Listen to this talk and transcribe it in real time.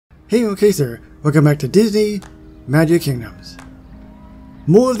Hey, okay sir, welcome back to Disney Magic Kingdoms.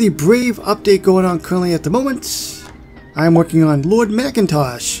 More of the Brave update going on currently at the moment. I'm working on Lord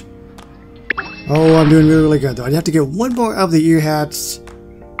Macintosh. Oh, I'm doing really good though. I have to get one more of the ear hats,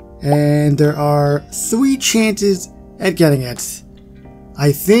 and there are 3 chances at getting it.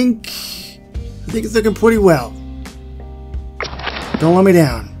 I think it's looking pretty well. Don't let me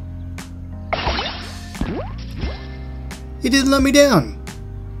down. He didn't let me down.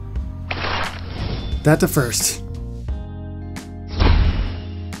 That's a first.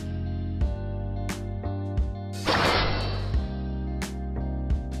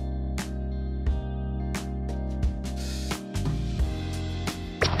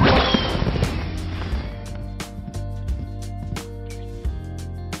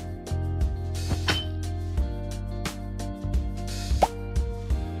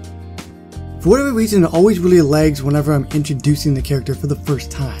 For whatever reason, it always really lags whenever I'm introducing the character for the first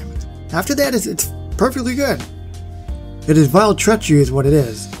time. After that, it's perfectly good. It is vile treachery is what it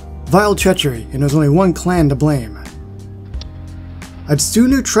is. Vile treachery, and there's only one clan to blame. I'd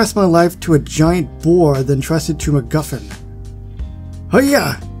sooner trust my life to a giant boar than trust it to MacGuffin.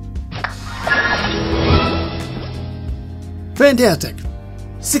 Hiya! Fantastic!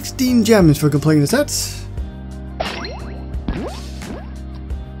 16 gems for completing the sets.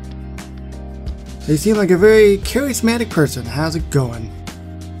 They seem like a very charismatic person. How's it going?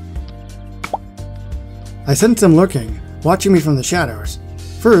 I sensed them lurking, watching me from the shadows.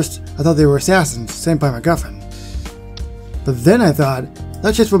 First, I thought they were assassins sent by MacGuffin. But then I thought,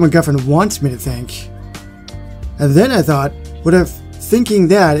 that's just what MacGuffin wants me to think. And then I thought, what if thinking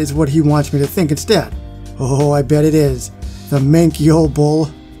that is what he wants me to think instead? Oh, I bet it is. The manky old bull.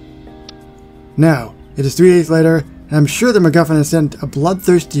 Now, it is 3 days later, and I'm sure that MacGuffin has sent a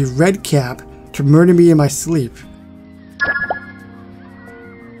bloodthirsty red cap to murder me in my sleep.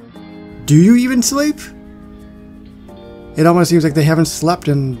 Do you even sleep? It almost seems like they haven't slept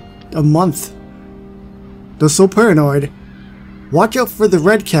in a month. They're so paranoid. Watch out for the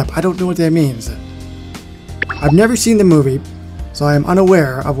red cap. I don't know what that means. I've never seen the movie, so I am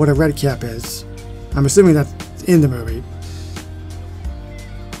unaware of what a red cap is. I'm assuming that's in the movie.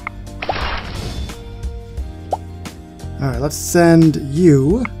 Alright, let's send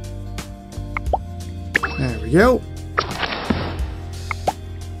you. There we go.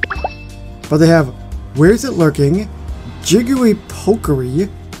 But they have Where's It Lurking, Jiggery Pokery,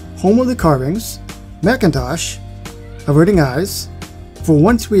 Home of the Carvings, Macintosh, Averting Eyes, For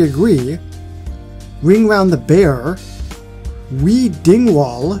Once We Agree, Ring Round the Bear, Wee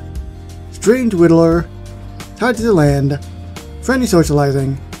Dingwall, Strange Whittler, Tied to the Land, Friendly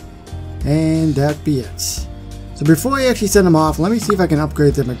Socializing, and that be it. So before I actually send them off, let me see if I can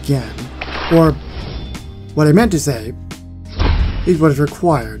upgrade them again. Or, what I meant to say is what is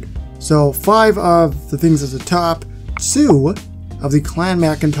required. So 5 of the things at the top, 2 of the Clan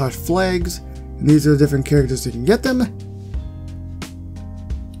Macintosh flags, and these are the different characters you can get them.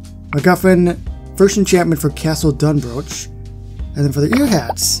 MacGuffin, first enchantment for Castle Dunbroach, and then for the ear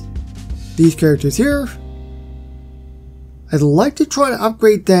hats, these characters here. I'd like to try to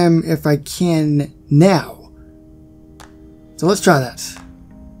upgrade them if I can now. So let's try that.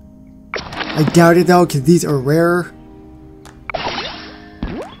 I doubt it though, because these are rare.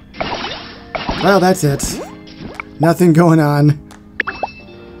 Well, that's it. Nothing going on.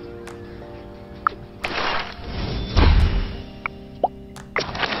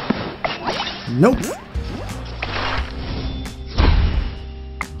 Nope.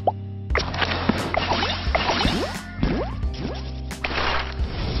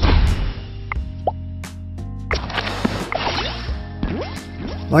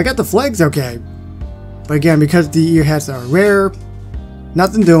 Well, I got the flags okay. But again, because the ear hats are rare,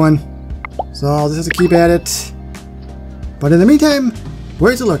 nothing doing. So I'll just have to keep at it. But in the meantime,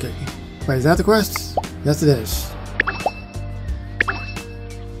 where's it looking? Wait, is that the quest? Yes, it is.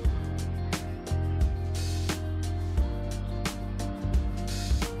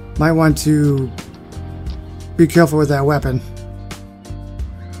 Might want to be careful with that weapon.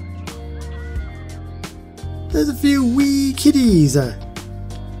 There's a few wee kitties that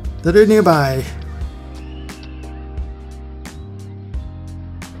are nearby.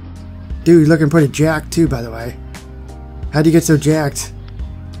 Dude, looking pretty jacked too, by the way. How'd you get so jacked?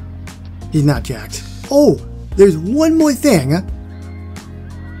 He's not jacked. Oh, there's one more thing.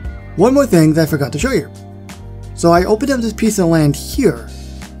 One more thing that I forgot to show you. So I opened up this piece of land here,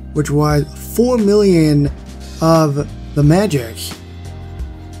 which was 4 million of the magic.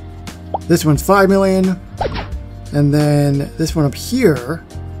 This one's 5 million. And then this one up here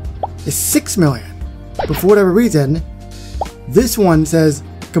is 6 million. But for whatever reason, this one says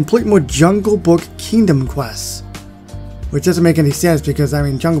complete more Jungle Book Kingdom quests. Which doesn't make any sense because, I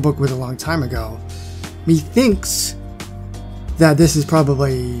mean, Jungle Book was a long time ago. Methinks that this is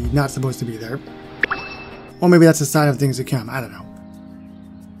probably not supposed to be there. Or maybe that's a sign of things to come. I don't know.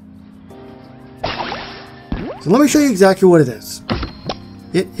 So let me show you exactly what it is.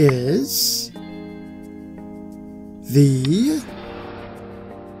 It is the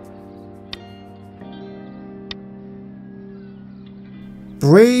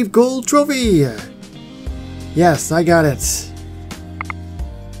Brave Gold Trophy. Yes, I got it. So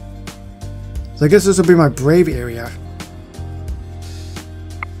I guess this will be my Brave area.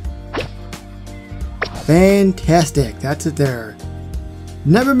 Fantastic, that's it there.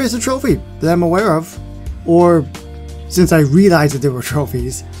 Never missed a trophy that I'm aware of. Or since I realized that there were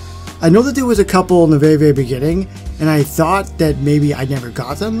trophies. I know that there was a couple in the very beginning, and I thought that maybe I never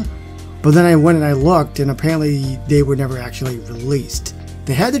got them. But then I went and I looked, and apparently they were never actually released.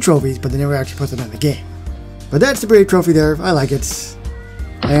 They had the trophies, but they never actually put them in the game. But that's the Brave Trophy there, I like it.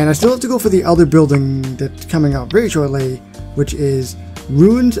 And I still have to go for the other building that's coming out very shortly, which is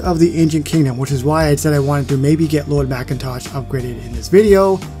Ruins of the Ancient Kingdom, which is why I said I wanted to maybe get Lord Macintosh upgraded in this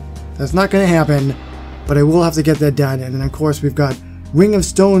video. That's not going to happen, but I will have to get that done. And then of course we've got Ring of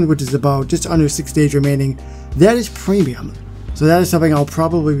Stone, which is about just under 6 days remaining. That is premium, so that is something I'll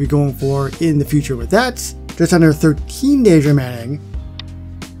probably be going for in the future with that. Just under 13 days remaining.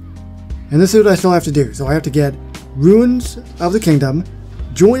 And this is what I still have to do. So I have to get Ruins of the Kingdom,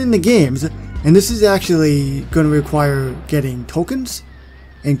 join in the games, and this is actually going to require getting tokens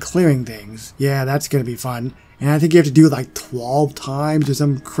and clearing things. Yeah, that's going to be fun. And I think you have to do it like 12 times or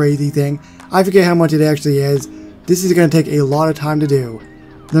some crazy thing. I forget how much it actually is. This is going to take a lot of time to do.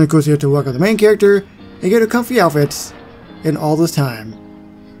 Then of course you have to work on the main character and get her comfy outfits in all this time.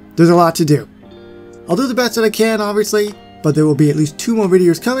 There's a lot to do. I'll do the best that I can, obviously, but there will be at least 2 more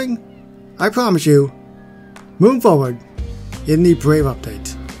videos coming. I promise you, moving forward in the Brave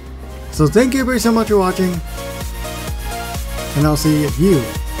update. So thank you everybody so much for watching, and I'll see you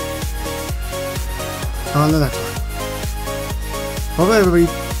on the next one. Bye bye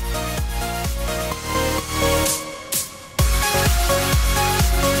everybody.